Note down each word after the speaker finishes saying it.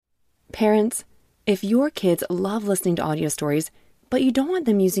Parents, if your kids love listening to audio stories, but you don't want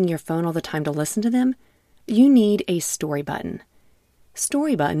them using your phone all the time to listen to them, you need a Story Button.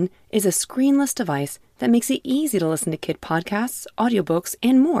 Story Button is a screenless device that makes it easy to listen to kid podcasts, audiobooks,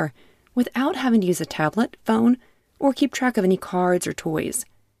 and more without having to use a tablet, phone, or keep track of any cards or toys.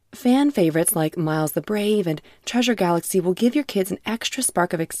 Fan favorites like Miles the Brave and Treasure Galaxy will give your kids an extra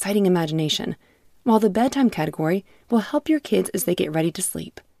spark of exciting imagination, while the bedtime category will help your kids as they get ready to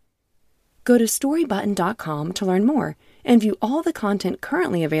sleep. Go to storybutton.com to learn more and view all the content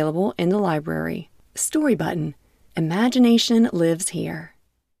currently available in the library. Story Button. Imagination lives here.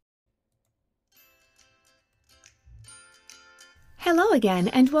 Hello again,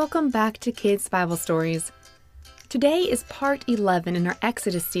 and welcome back to Kids Bible Stories. Today is part 11 in our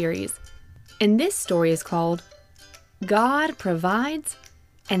Exodus series, and this story is called God Provides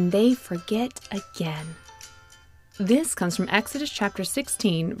and They Forget Again. This comes from Exodus chapter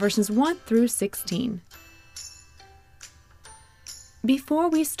 16, verses 1 through 16. Before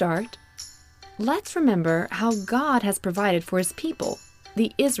we start, let's remember how God has provided for His people,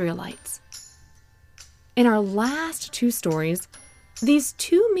 the Israelites. In our last two stories, these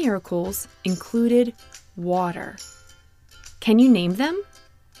two miracles included water. Can you name them?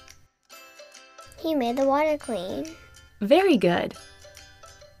 He made the water clean. Very good.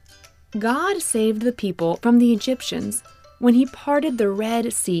 God saved the people from the Egyptians when He parted the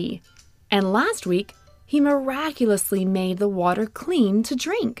Red Sea, and last week He miraculously made the water clean to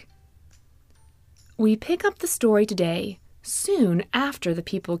drink. We pick up the story today, soon after the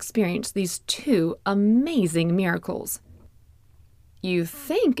people experience these two amazing miracles. You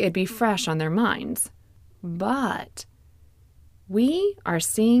think it'd be fresh on their minds, but we are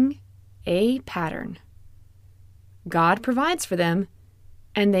seeing a pattern. God provides for them,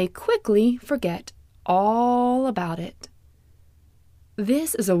 and they quickly forget all about it.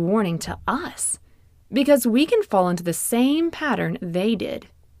 This is a warning to us, because we can fall into the same pattern they did.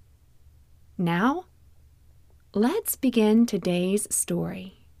 Now, let's begin today's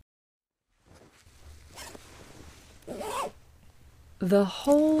story. The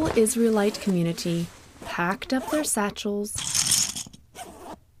whole Israelite community packed up their satchels,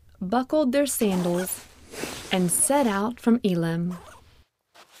 buckled their sandals, and set out from Elim.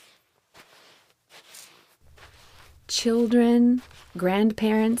 Children,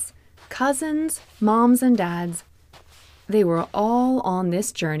 grandparents, cousins, moms, and dads, they were all on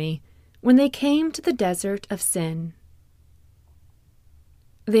this journey when they came to the desert of Sin.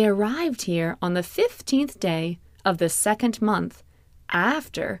 They arrived here on the 15th day of the second month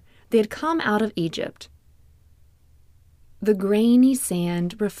after they had come out of Egypt. The grainy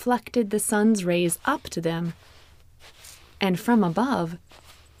sand reflected the sun's rays up to them, and from above,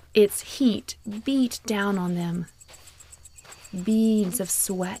 its heat beat down on them. Beads of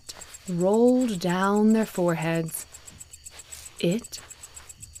sweat rolled down their foreheads. It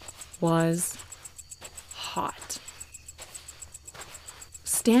was hot.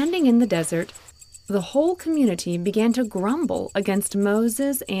 Standing in the desert, the whole community began to grumble against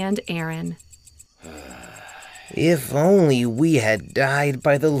Moses and Aaron. If only we had died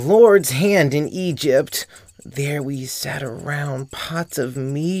by the Lord's hand in Egypt. There we sat around pots of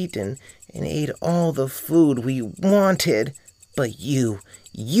meat and ate all the food we wanted. But you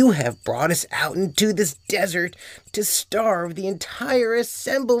have brought us out into this desert to starve the entire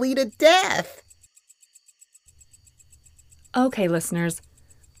assembly to death. Okay, listeners,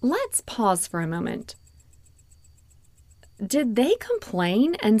 let's pause for a moment. Did they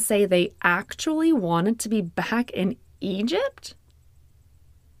complain and say they actually wanted to be back in Egypt?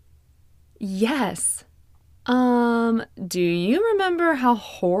 Yes. Do you remember how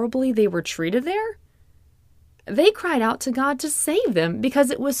horribly they were treated there? They cried out to God to save them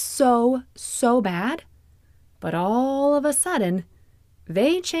because it was so bad. But all of a sudden,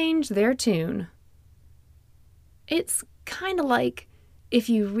 they changed their tune. It's kind of like if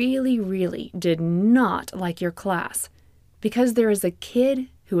you really did not like your class because there is a kid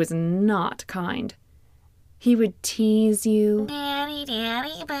who is not kind. He would tease you,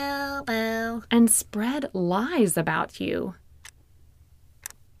 Daddy, boo, boo, and spread lies about you.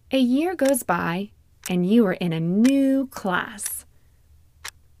 A year goes by, and you are in a new class.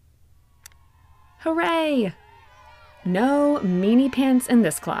 Hooray! No meanie pants in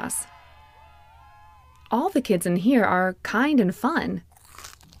this class. All the kids in here are kind and fun,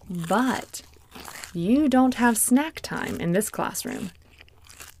 but you don't have snack time in this classroom.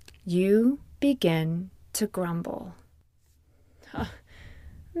 You begin to grumble.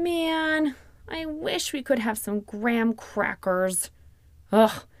 Man, I wish we could have some graham crackers.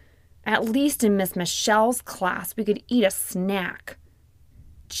 Ugh, at least in Miss Michelle's class we could eat a snack.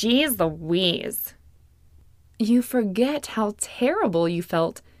 Jeez Louise. You forget how terrible you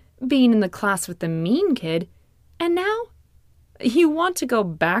felt being in the class with the mean kid, and now you want to go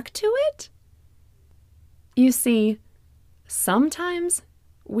back to it? You see, sometimes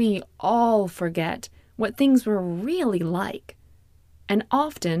we all forget what things were really like, and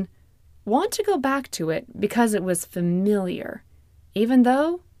often want to go back to it because it was familiar, even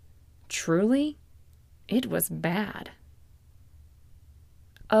though, truly, it was bad.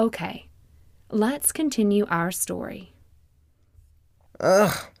 Okay, let's continue our story.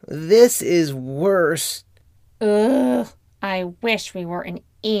 Ugh, this is worse. Ugh, I wish we were in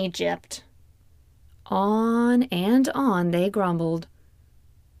Egypt. On and on they grumbled.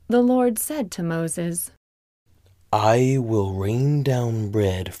 The Lord said to Moses, I will rain down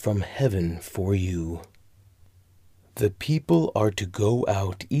bread from heaven for you. The people are to go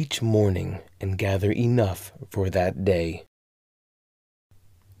out each morning and gather enough for that day.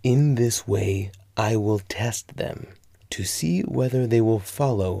 In this way, I will test them to see whether they will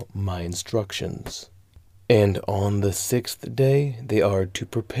follow my instructions. And on the 6th day, they are to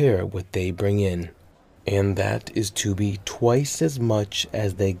prepare what they bring in, and that is to be twice as much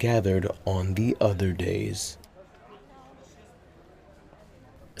as they gathered on the other days.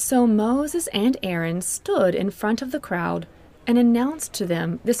 So Moses and Aaron stood in front of the crowd and announced to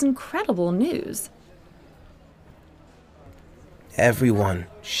them this incredible news. Everyone,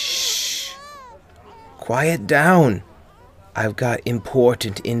 shh. Quiet down. I've got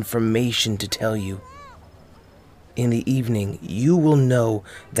important information to tell you. In the evening, you will know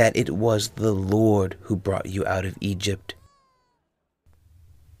that it was the Lord who brought you out of Egypt.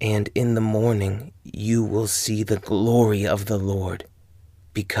 And in the morning, you will see the glory of the Lord,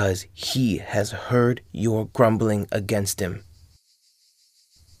 because he has heard your grumbling against him.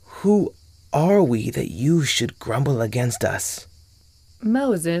 Who are we that you should grumble against us?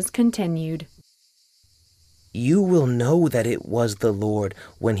 Moses continued, You will know that it was the Lord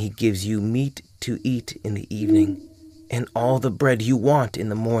when he gives you meat to eat in the evening, and all the bread you want in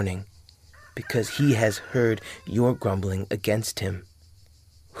the morning, because he has heard your grumbling against him.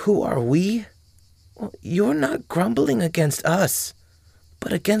 Who are we? Well, you're not grumbling against us,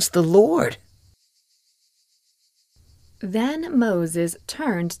 but against the Lord. Then Moses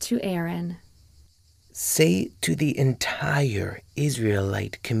turned to Aaron. Say to the entire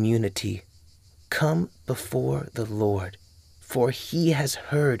Israelite community, come before the Lord, for he has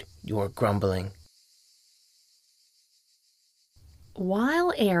heard your grumbling.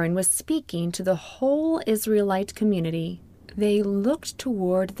 While Aaron was speaking to the whole Israelite community, they looked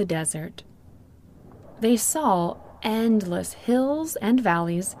toward the desert. They saw endless hills and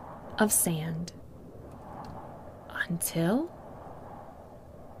valleys of sand. Until...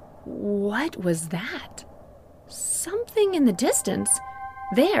 what was that? Something in the distance.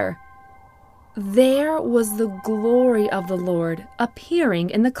 There was the glory of the Lord appearing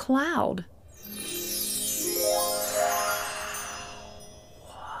in the cloud.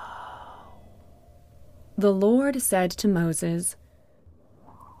 The Lord said to Moses,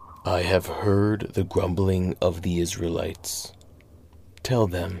 I have heard the grumbling of the Israelites. Tell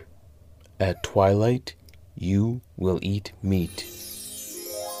them, at twilight you will eat meat,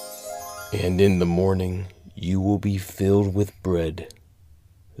 and in the morning you will be filled with bread.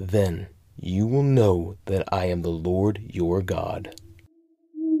 Then you will know that I am the Lord your God.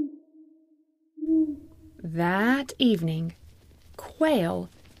 That evening, quail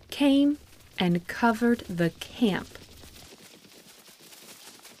came and covered the camp.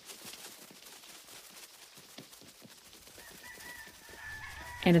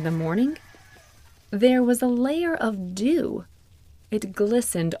 And in the morning, there was a layer of dew. It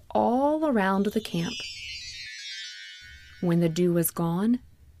glistened all around the camp. When the dew was gone,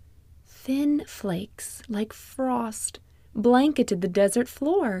 thin flakes like frost blanketed the desert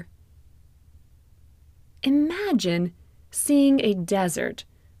floor. Imagine seeing a desert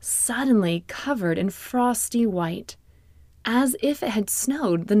suddenly covered in frosty white, as if it had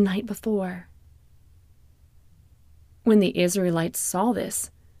snowed the night before. When the Israelites saw this,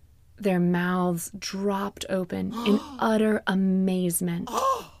 their mouths dropped open in utter amazement.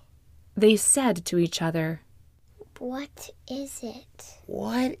 They said to each other, What is it?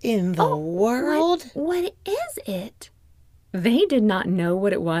 What in the world? What is it? They did not know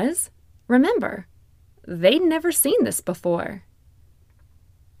what it was. Remember, they'd never seen this before.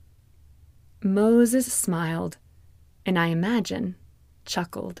 Moses smiled, and I imagine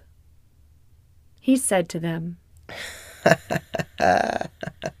chuckled. He said to them,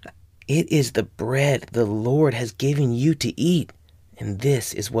 It is the bread the Lord has given you to eat, and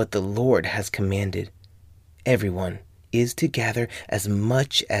this is what the Lord has commanded. Everyone, is to gather as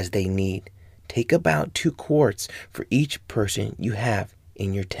much as they need. Take about 2 quarts for each person you have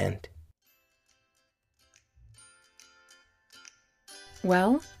in your tent.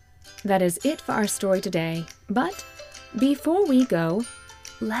 Well, that is it for our story today. But before we go,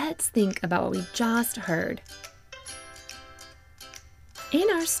 let's think about what we just heard. In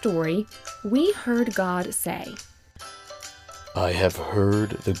our story, we heard God say, I have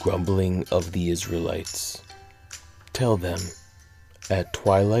heard the grumbling of the Israelites. Tell them, at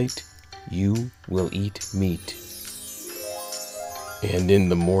twilight you will eat meat, and in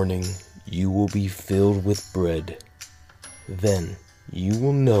the morning you will be filled with bread. Then you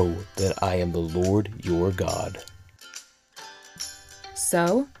will know that I am the Lord your God.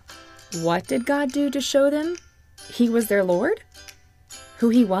 So, what did God do to show them He was their Lord? Who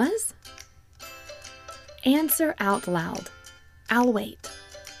He was? Answer out loud. I'll wait.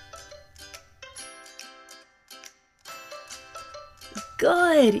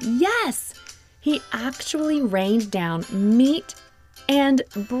 Good, yes! He actually rained down meat and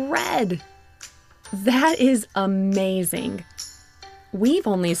bread. That is amazing. We've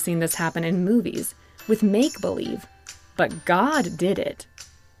only seen this happen in movies with make-believe, but God did it.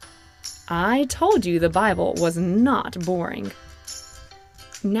 I told you the Bible was not boring.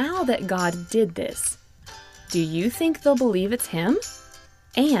 Now that God did this, do you think they'll believe it's Him?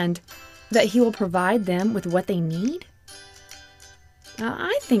 And that He will provide them with what they need?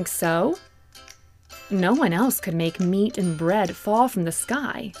 I think so. No one else could make meat and bread fall from the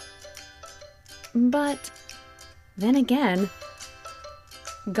sky. But then again,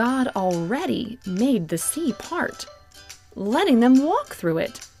 God already made the sea part, letting them walk through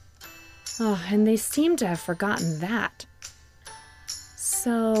it. Oh, and they seem to have forgotten that.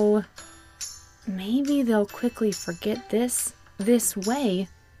 So maybe they'll quickly forget this way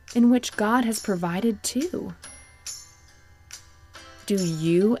in which God has provided too. Do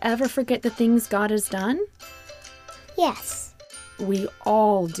you ever forget the things God has done? Yes. We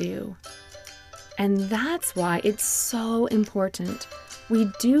all do. And that's why it's so important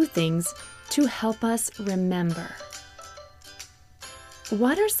we do things to help us remember.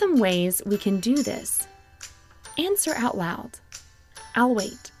 What are some ways we can do this? Answer out loud. I'll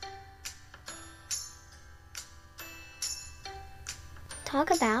wait.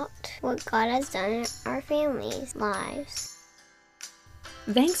 Talk about what God has done in our families' lives.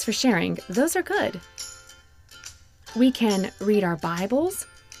 Thanks for sharing. Those are good. We can read our Bibles,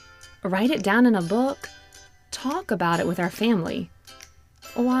 write it down in a book, talk about it with our family.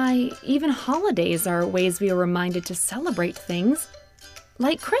 Why, even holidays are ways we are reminded to celebrate things,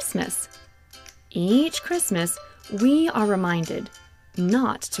 like Christmas. Each Christmas, we are reminded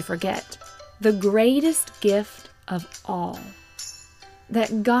not to forget the greatest gift of all,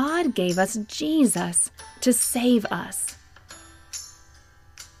 that God gave us Jesus to save us.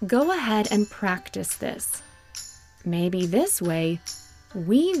 Go ahead and practice this. Maybe this way,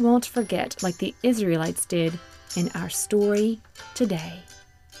 we won't forget like the Israelites did in our story today.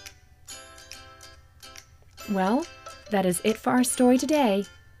 Well, that is it for our story today.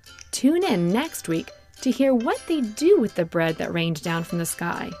 Tune in next week to hear what they do with the bread that rained down from the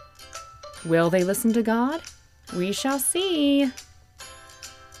sky. Will they listen to God? We shall see.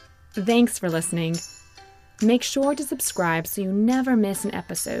 Thanks for listening. Make sure to subscribe so you never miss an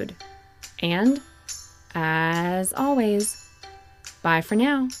episode. And, as always, bye for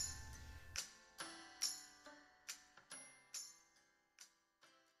now.